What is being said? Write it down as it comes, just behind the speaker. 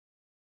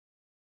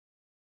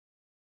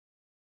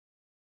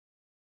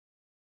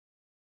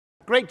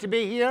Great to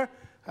be here.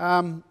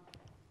 Some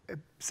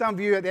of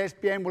you at the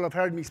SPN will have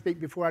heard me speak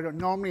before. I don't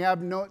normally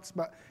have notes,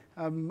 but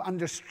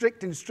under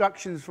strict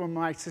instructions from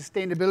my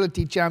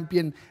sustainability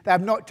champion that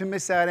I'm not to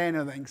miss out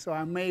anything. So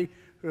I may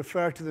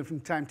refer to them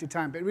from time to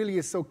time. But it really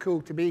is so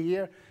cool to be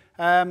here.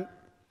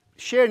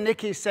 Share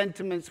Nicky's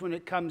sentiments when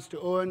it comes to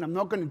Owen. I'm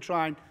not going to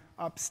try and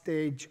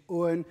upstage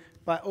Owen,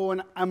 but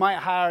Owen, I might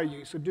hire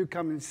you, so do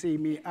come and see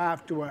me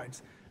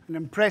afterwards. An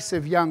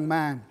impressive young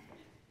man.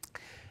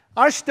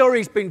 Our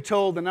story's been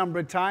told a number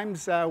of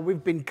times.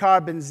 We've been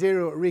carbon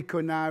zero at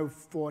Ricoh now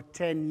for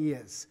 10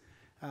 years.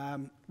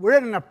 We're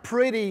in a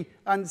pretty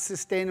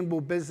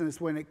unsustainable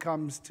business when it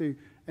comes to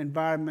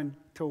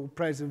environmental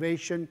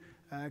preservation.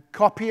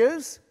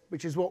 Copiers,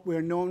 which is what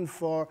we're known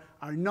for,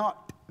 are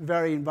not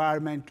very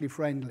environmentally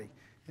friendly.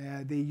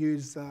 They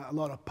use a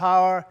lot of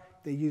power,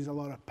 they use a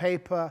lot of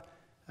paper,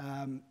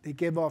 they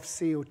give off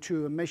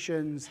CO2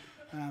 emissions.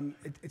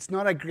 It's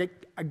not a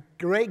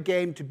great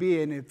game to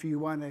be in if you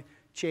want to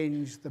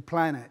change the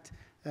planet.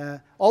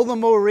 All the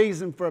more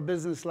reason for a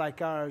business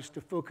like ours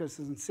to focus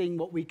on seeing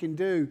what we can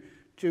do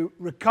to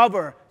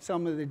recover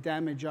some of the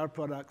damage our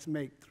products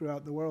make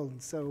throughout the world.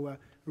 And so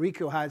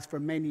Ricoh has for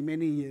many,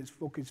 many years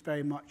focused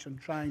very much on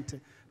trying to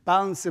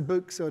balance the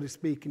book, so to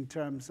speak, in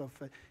terms of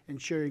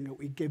ensuring that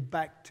we give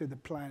back to the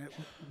planet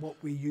what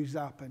we use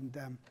up.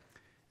 And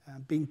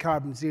being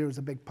carbon zero is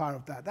a big part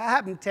of that. That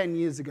happened 10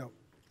 years ago.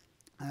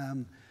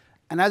 And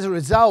as a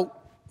result,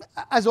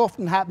 as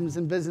often happens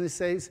in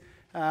businesses,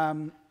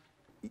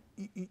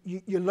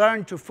 you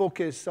learn to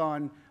focus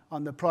on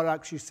the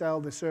products you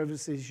sell, the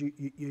services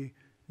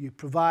you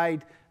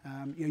provide,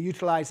 your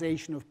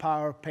utilization of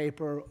power,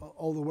 paper,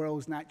 all the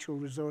world's natural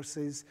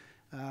resources,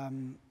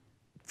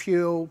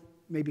 fuel,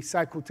 maybe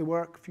cycle to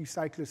work. A few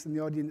cyclists in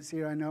the audience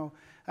here, I know.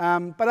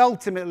 But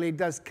ultimately, it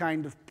does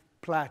kind of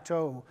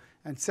plateau.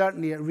 And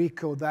certainly at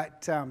Ricoh,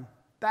 that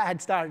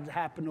had started to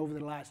happen over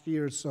the last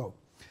year or so.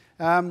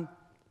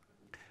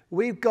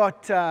 We've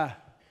got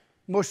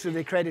most of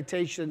the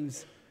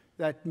accreditations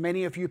that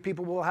many of you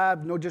people will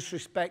have. No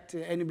disrespect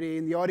to anybody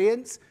in the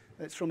audience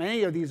that's from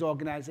any of these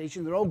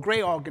organizations. They're all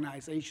great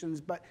organizations,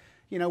 but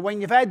you know,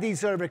 when you've had these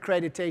sort of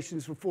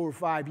accreditations for 4 or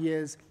 5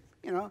 years,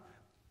 you know,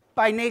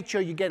 by nature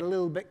you get a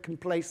little bit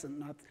complacent.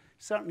 And I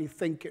certainly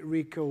think at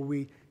Ricoh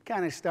we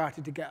kind of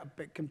started to get a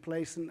bit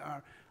complacent.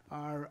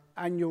 Our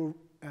annual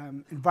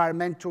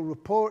environmental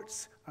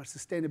reports, our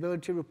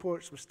sustainability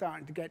reports were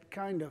starting to get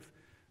kind of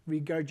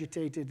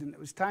regurgitated, and it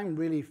was time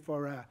really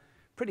for a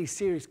pretty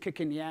serious kick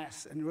in the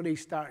ass and really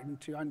starting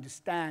to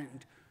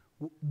understand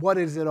what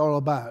is it all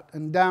about.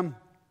 And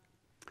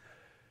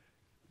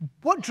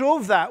what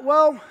drove that?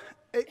 Well,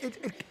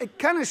 it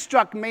kind of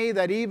struck me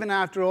that even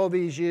after all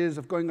these years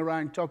of going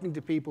around talking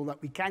to people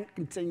that we can't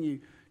continue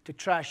to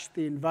trash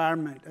the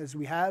environment as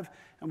we have,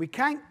 and we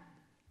can't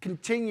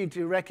continue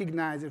to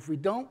recognize if we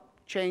don't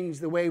change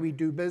the way we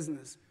do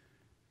business,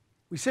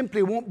 we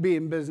simply won't be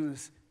in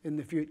business in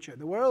the future.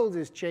 The world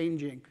is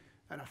changing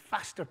at a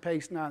faster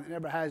pace now than it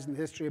ever has in the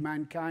history of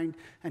mankind.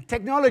 And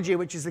technology,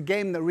 which is the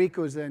game that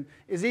Ricoh's in,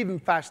 is even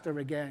faster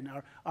again.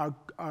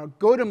 Our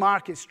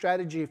go-to-market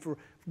strategy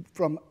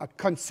from a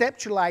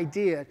conceptual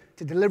idea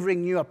to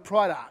delivering you a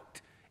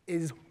product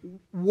is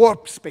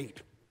warp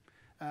speed.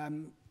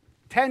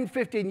 10,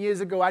 15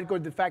 years ago, I'd go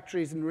to the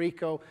factories in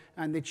Ricoh,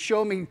 and they'd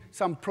show me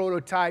some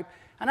prototype,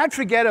 and I'd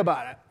forget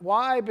about it.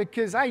 Why?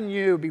 Because I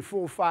knew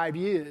before 5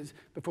 years,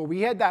 before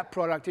we had that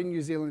product in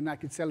New Zealand, I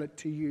could sell it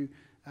to you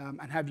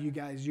and have you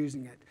guys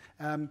using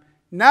it.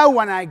 Now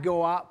when I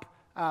go up,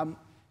 I'm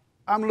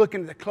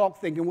looking at the clock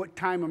thinking, what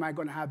time am I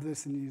going to have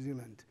this in New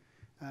Zealand?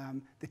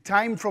 The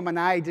time from an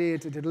idea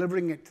to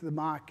delivering it to the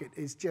market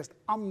is just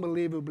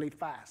unbelievably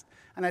fast.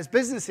 And as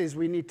businesses,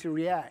 we need to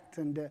react.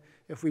 And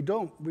if we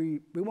don't,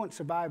 we won't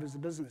survive as a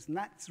business. And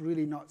that's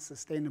really not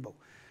sustainable.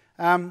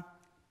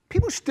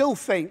 People still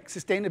think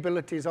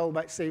sustainability is all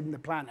about saving the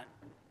planet.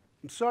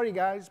 I'm sorry,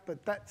 guys,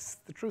 but that's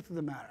the truth of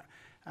the matter.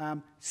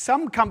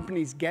 Some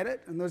companies get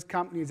it, and those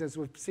companies, as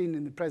we've seen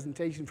in the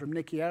presentation from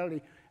Nicky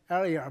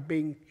earlier, are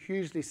being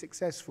hugely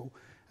successful.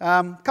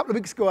 A couple of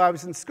weeks ago, I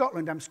was in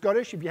Scotland. I'm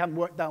Scottish, if you haven't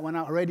worked that one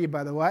out already,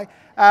 by the way.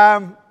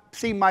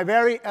 Seeing my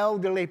very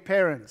elderly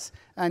parents.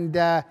 And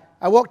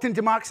I walked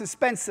into Marks &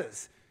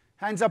 Spencer's.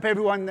 Hands up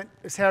everyone that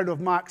has heard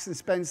of Marks &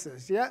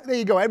 Spencer's. Yeah, there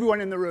you go,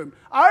 everyone in the room.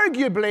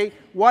 Arguably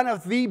one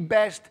of the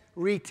best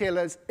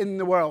retailers in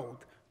the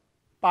world.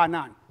 Bar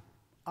none,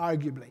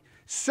 arguably.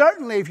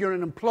 Certainly if you're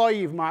an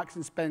employee of Marks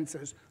 &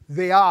 Spencer's,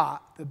 they are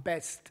the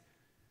best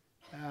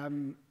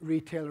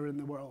retailer in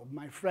the world.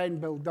 My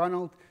friend Bill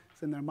Donald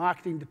is in their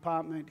marketing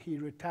department. He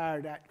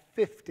retired at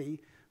 50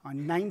 on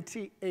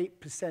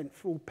 98%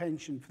 full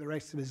pension for the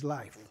rest of his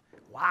life.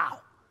 Wow.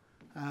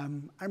 I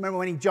remember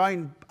when he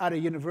joined out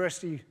of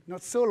university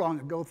not so long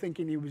ago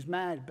thinking he was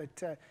mad,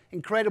 but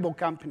incredible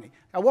company.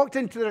 I walked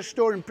into their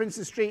store in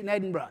Princes Street in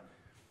Edinburgh.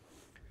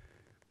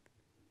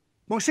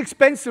 Most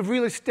expensive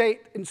real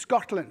estate in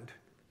Scotland,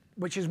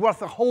 which is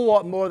worth a whole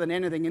lot more than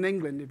anything in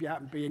England, if you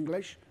happen to be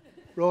English,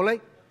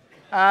 Rolly.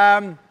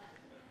 And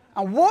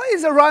what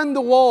is around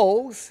the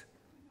walls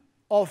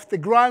of the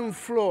ground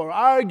floor,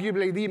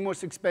 arguably the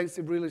most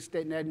expensive real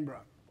estate in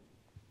Edinburgh.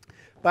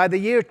 By the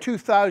year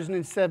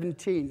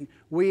 2017,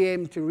 we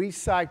aim to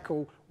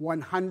recycle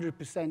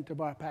 100%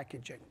 of our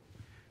packaging.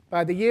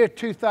 By the year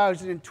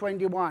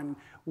 2021,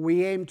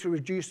 we aim to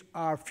reduce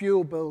our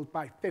fuel bill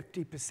by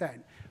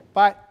 50%.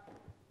 But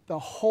the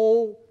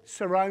whole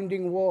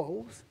surrounding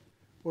walls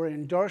were an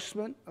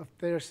endorsement of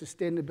their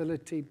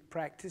sustainability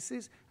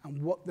practices and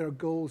what their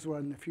goals were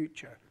in the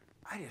future.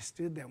 I just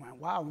stood there and went,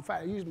 wow. In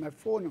fact, I used my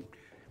phone and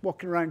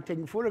walking around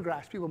taking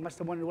photographs. People must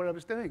have wondered what I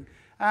was doing.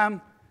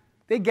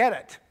 They get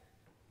it.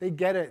 They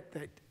get it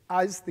that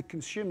as the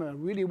consumer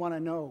really want to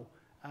know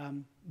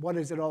what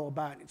is it all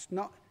about. It's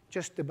not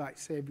just about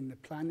saving the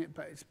planet,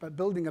 but it's about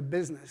building a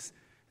business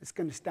that's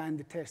going to stand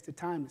the test of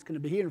time. It's going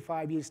to be here in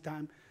 5 years'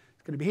 time.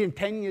 It's going to be here in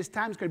 10 years'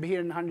 time. It's going to be here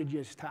in 100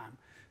 years' time.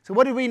 So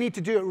what do we need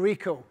to do at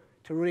Ricoh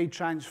to really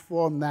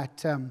transform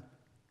that,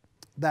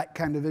 that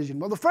kind of vision?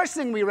 Well, the first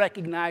thing we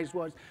recognized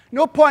was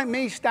no point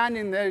me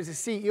standing there as a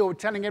CEO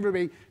telling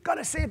everybody, got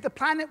to save the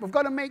planet, we've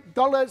got to make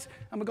dollars,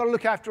 and we've got to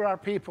look after our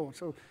people.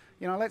 So,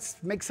 you know, let's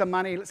make some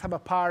money, let's have a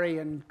party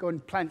and go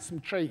and plant some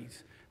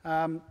trees.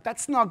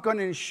 That's not going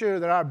to ensure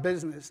that our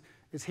business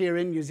is here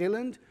in New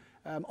Zealand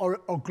or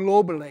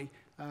globally,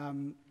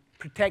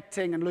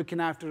 protecting and looking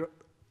after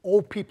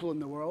all people in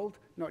the world,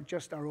 not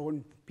just our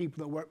own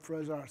people that work for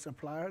us or our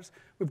suppliers.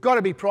 We've got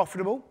to be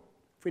profitable.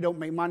 If we don't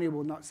make money,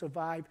 we'll not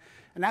survive.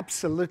 And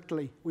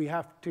absolutely, we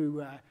have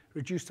to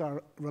reduce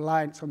our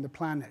reliance on the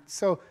planet.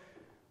 So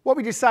what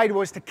we decided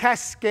was to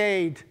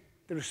cascade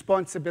the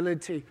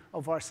responsibility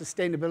of our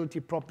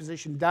sustainability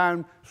proposition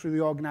down through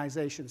the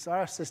organization. So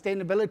our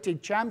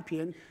sustainability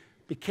champion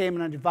became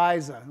an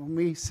advisor. And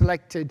we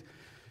selected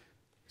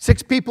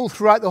 6 people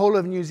throughout the whole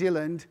of New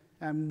Zealand,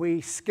 and we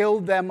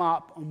skilled them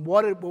up on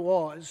what it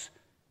was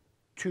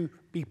to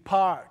be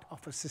part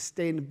of a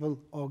sustainable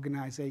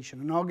organization,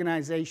 an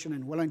organization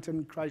in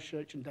Wellington,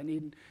 Christchurch, and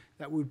Dunedin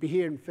that would be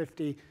here in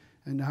 50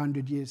 and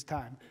 100 years'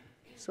 time.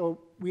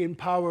 So we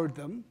empowered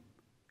them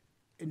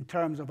in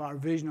terms of our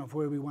vision of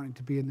where we wanted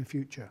to be in the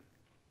future.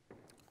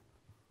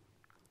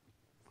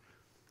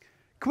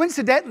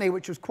 Coincidentally,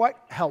 which was quite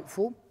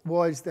helpful,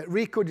 was that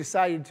Ricoh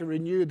decided to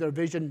renew their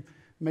vision,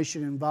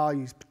 mission, and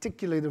values,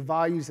 particularly the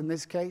values in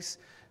this case.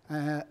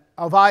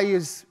 Our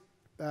values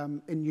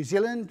in New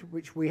Zealand,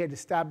 which we had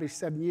established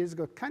 7 years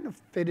ago, kind of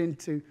fit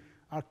into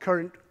our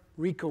current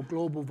Ricoh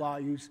global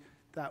values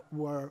that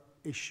were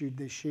issued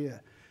this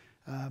year.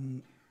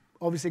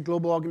 Obviously,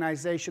 global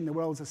organization, the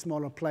world's a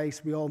smaller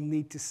place. We all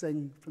need to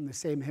sing from the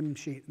same hymn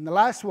sheet. And the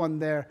last one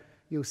there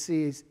you'll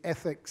see is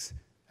ethics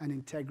and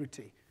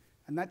integrity.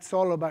 And that's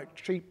all about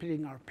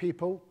treating our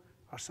people,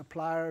 our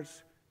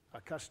suppliers,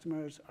 our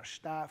customers, our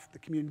staff, the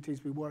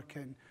communities we work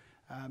in,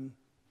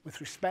 with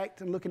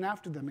respect and looking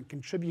after them and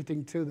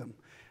contributing to them.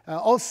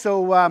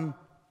 Also,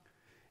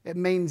 it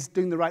means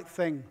doing the right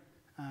thing,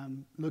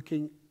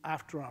 looking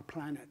after our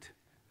planet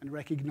and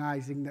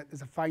recognizing that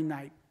there's a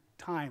finite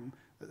time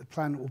that the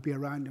planet will be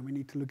around and we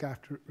need to look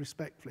after it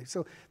respectfully.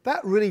 So that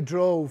really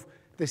drove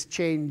this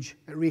change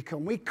at Ricoh.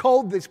 And we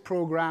called this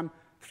program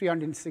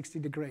 360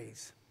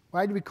 degrees.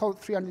 Why do we call it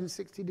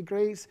 360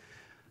 degrees?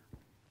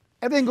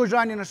 Everything goes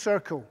round in a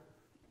circle.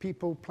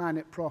 People,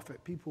 planet,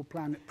 profit. People,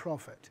 planet,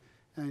 profit.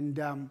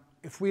 And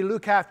if we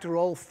look after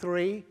all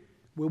three,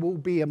 we will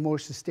be a more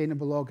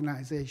sustainable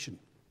organization.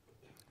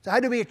 So how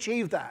do we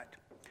achieve that?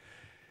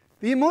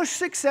 The most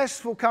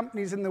successful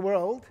companies in the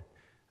world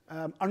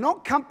are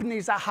not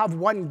companies that have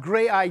one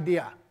great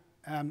idea.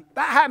 That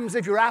happens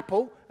if you're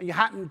Apple and you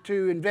happen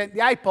to invent the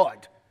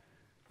iPod.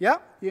 Yeah?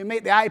 You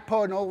make the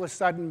iPod and all of a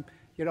sudden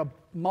you're a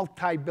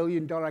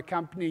multi-billion-dollar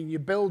company and you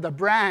build a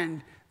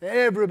brand that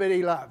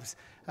everybody loves.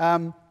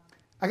 I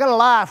got a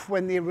laugh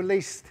when they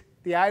released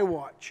the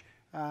iWatch.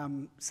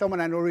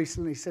 Someone I know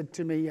recently said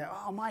to me,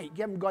 oh, Mike,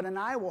 you haven't got an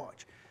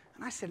iWatch.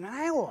 And I said, an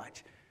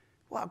iWatch?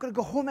 Well, I've got to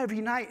go home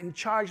every night and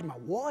charge my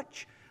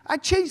watch? I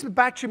change the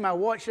battery of my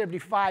watch every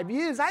 5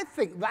 years. I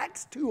think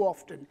that's too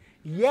often.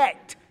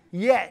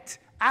 Yet,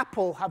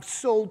 Apple have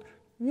sold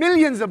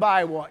millions of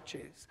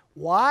iWatches.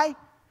 Why?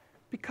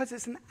 Because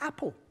it's an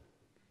Apple.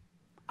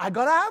 I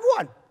got to have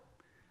one.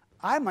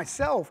 I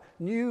myself,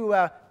 new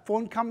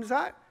phone comes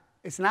out,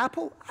 it's an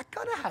Apple, I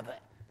got to have it.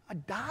 I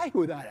die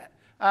without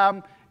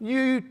it.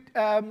 New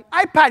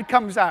iPad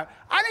comes out.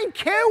 I don't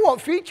care what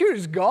feature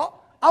it's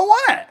got. I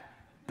want it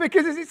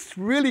because it's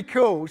really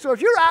cool. So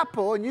if you're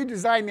Apple and you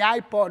design the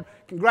iPod,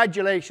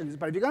 congratulations.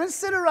 But if you're going to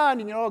sit around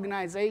in your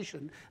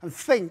organization and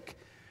think,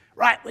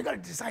 right, we've got to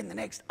design the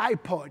next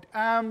iPod,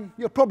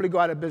 you'll probably go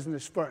out of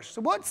business first.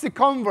 So what's the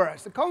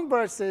converse? The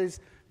converse is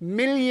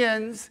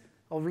millions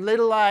of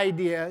little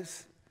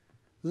ideas,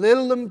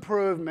 little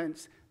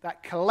improvements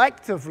that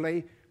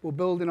collectively will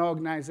build an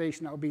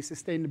organization that will be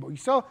sustainable. You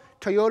saw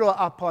Toyota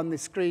up on the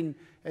screen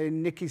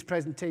in Nikki's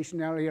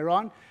presentation earlier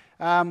on.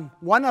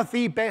 One of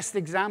the best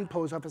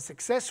examples of a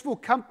successful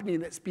company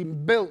that's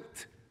been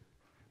built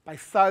by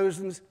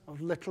thousands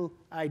of little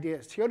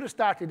ideas. Toyota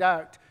started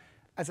out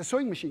as a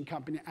sewing machine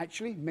company,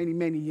 actually, many,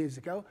 many years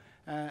ago,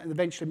 and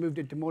eventually moved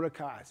into motor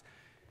cars.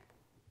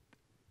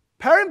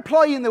 Per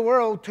employee in the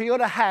world,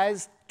 Toyota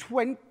has,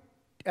 on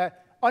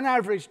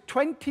average,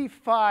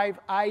 25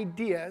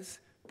 ideas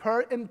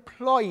per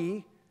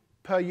employee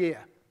per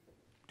year.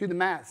 Do the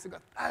maths. They've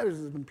got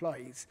thousands of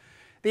employees.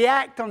 They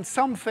act on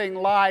something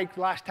like,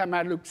 last time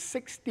I looked,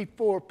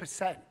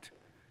 64%.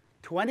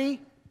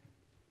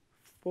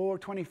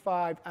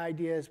 25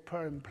 ideas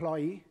per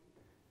employee,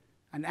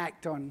 and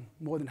act on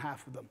more than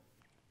half of them.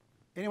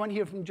 Anyone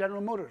here from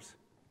General Motors?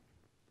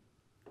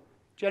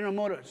 General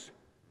Motors,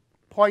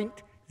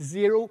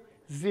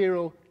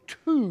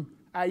 0.002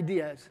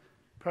 ideas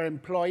per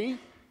employee,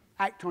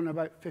 act on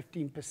about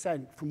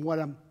 15%, from what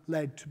I'm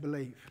led to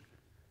believe.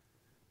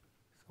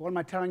 So what am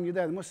I telling you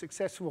there? The most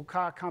successful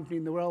car company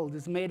in the world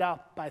is made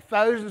up by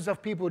thousands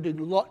of people doing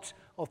lots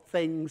of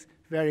things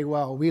very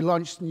well. We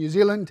launched in New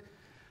Zealand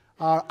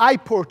our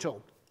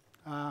iPortal.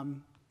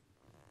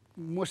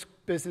 Most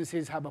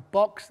businesses have a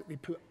box that they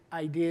put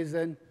ideas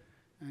in,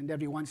 and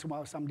every once in a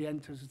while somebody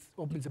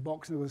opens a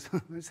box and goes,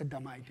 that's a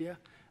dumb idea.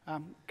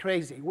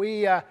 Crazy.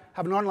 We have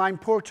an online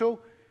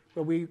portal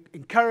where we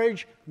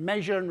encourage,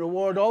 measure, and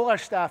reward all our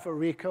staff at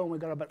Ricoh, and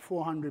we've got about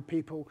 400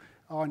 people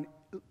on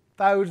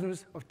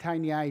thousands of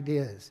tiny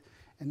ideas.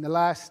 In the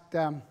last,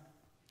 I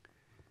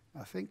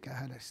think I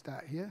had a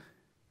stat here.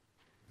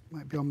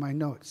 Might be on my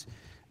notes.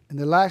 In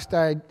the last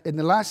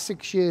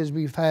 6 years,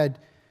 we've had,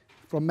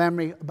 from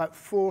memory, about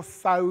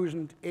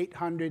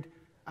 4,800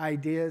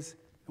 ideas,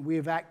 and we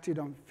have acted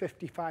on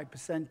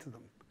 55% of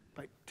them,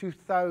 about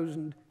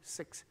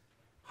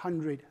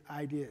 2,600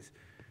 ideas.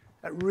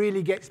 That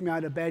really gets me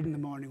out of bed in the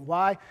morning.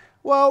 Why?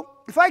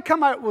 Well, if I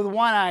come out with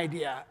one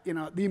idea,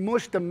 the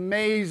most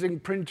amazing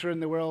printer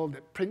in the world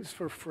that prints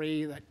for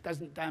free, that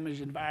doesn't damage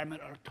the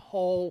environment at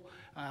all,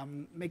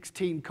 makes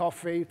tea and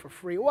coffee for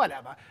free,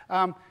 whatever.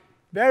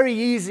 Very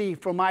easy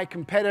for my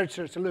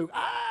competitor to look,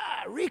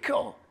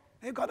 Ricoh,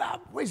 they've got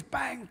that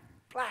whiz-bang,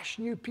 flash,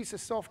 new piece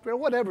of software,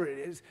 whatever it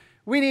is.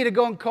 We need to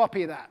go and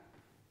copy that.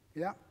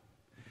 Yeah?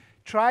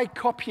 Try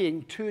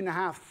copying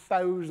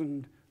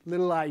 2,500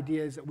 little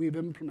ideas that we've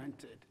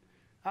implemented.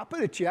 I'll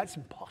put it to you, that's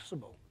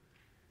impossible.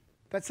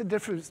 That's the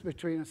difference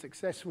between a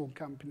successful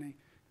company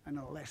and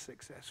a less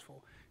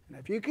successful. And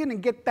if you can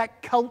get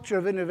that culture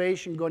of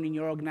innovation going in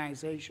your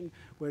organization,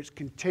 where it's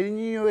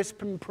continuous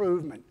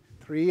improvement,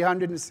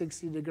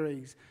 360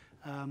 degrees,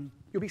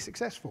 you'll be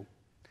successful.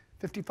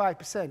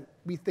 55%,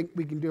 we think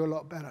we can do a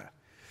lot better.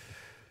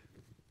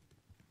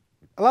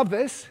 I love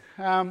this.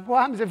 What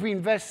happens if we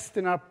invest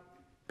in our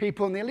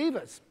people and they leave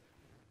us?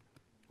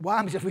 What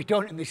happens if we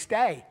don't and they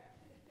stay?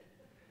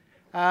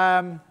 What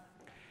I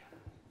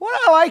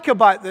like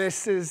about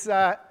this is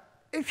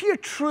if you're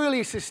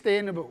truly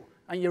sustainable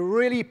and you're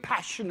really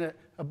passionate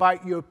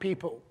about your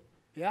people,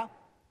 yeah?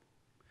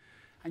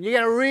 And you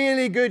get a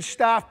really good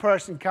staff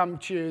person come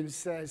to you and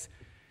says,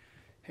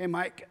 hey,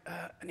 Mike,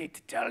 I need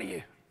to tell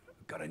you,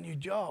 I've got a new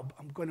job.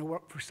 I'm going to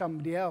work for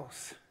somebody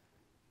else.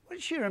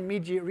 What's your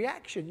immediate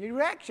reaction? Your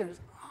reaction is,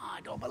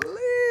 I don't believe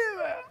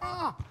it.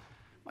 My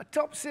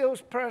top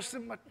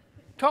salesperson, my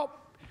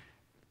top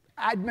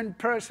admin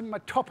person, my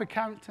top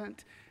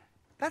accountant.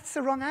 That's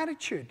the wrong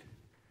attitude.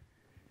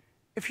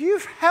 If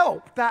you've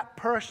helped that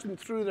person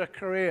through their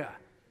career,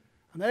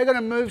 and they're going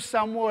to move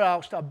somewhere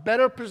else to a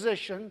better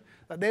position,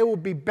 that they will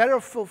be better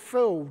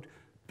fulfilled,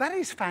 that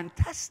is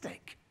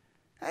fantastic.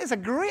 That is a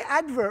great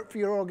advert for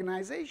your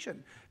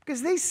organization,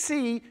 because they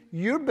see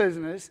your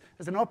business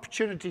as an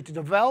opportunity to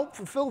develop,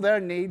 fulfill their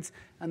needs,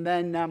 and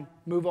then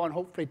move on,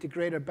 hopefully, to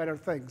greater, better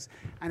things.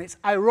 And it's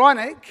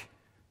ironic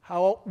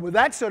how, with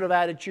that sort of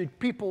attitude,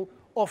 people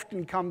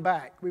often come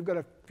back. We've got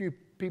a few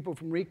people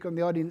from Ricoh in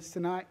the audience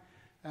tonight.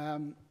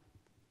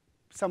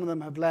 Some of them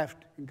have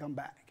left and come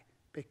back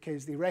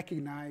because they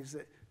recognize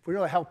that if we're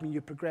really helping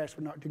you progress,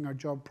 we're not doing our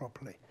job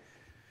properly.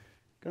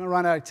 Going to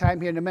run out of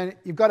time here in a minute.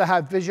 You've got to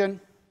have vision.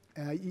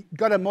 You've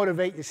got to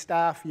motivate your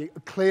staff.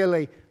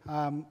 Clearly,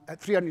 at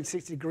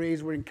 360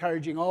 degrees, we're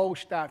encouraging all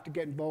staff to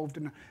get involved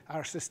in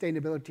our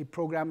sustainability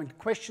program and to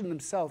question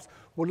themselves,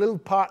 what little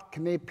part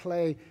can they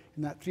play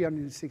in that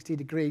 360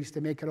 degrees to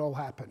make it all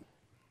happen?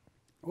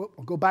 We'll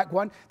go back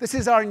one. This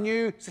is our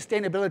new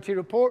sustainability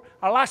report.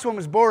 Our last one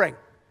was boring,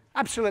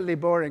 absolutely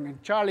boring.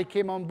 And Charlie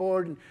came on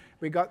board, and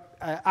we got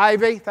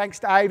Ivy, thanks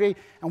to Ivy,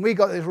 and we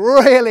got this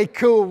really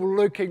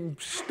cool-looking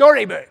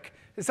storybook.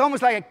 It's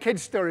almost like a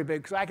kid's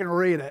storybook, so I can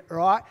read it,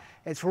 right?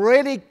 It's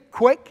really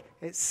quick,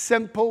 it's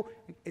simple,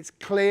 it's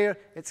clear,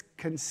 it's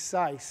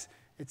concise.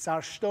 It's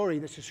our story.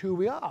 This is who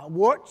we are,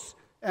 warts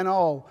and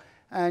all.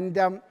 And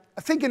I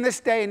think in this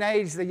day and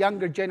age, the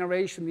younger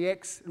generation, the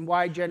X and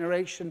Y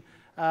generation,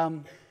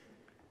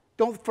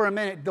 don't for a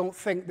minute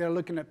think they're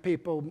looking at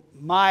people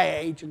my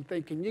age and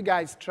thinking, you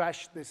guys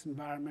trash this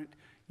environment.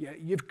 Yeah,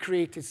 you've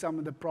created some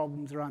of the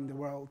problems around the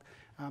world.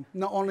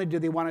 Not only do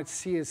they want to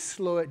see us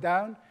slow it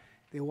down,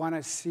 they want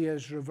to see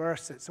us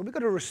reverse it. So we've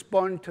got to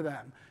respond to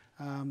them.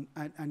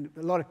 And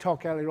a lot of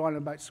talk earlier on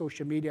about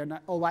social media, and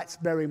all that's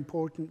very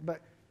important.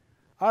 But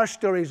our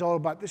story is all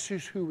about this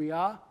is who we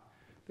are.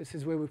 This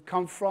is where we've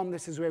come from.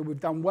 This is where we've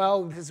done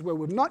well. This is where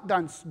we've not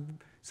done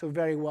so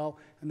very well.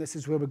 And this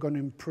is where we're going to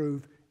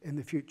improve in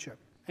the future.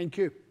 Thank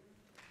you.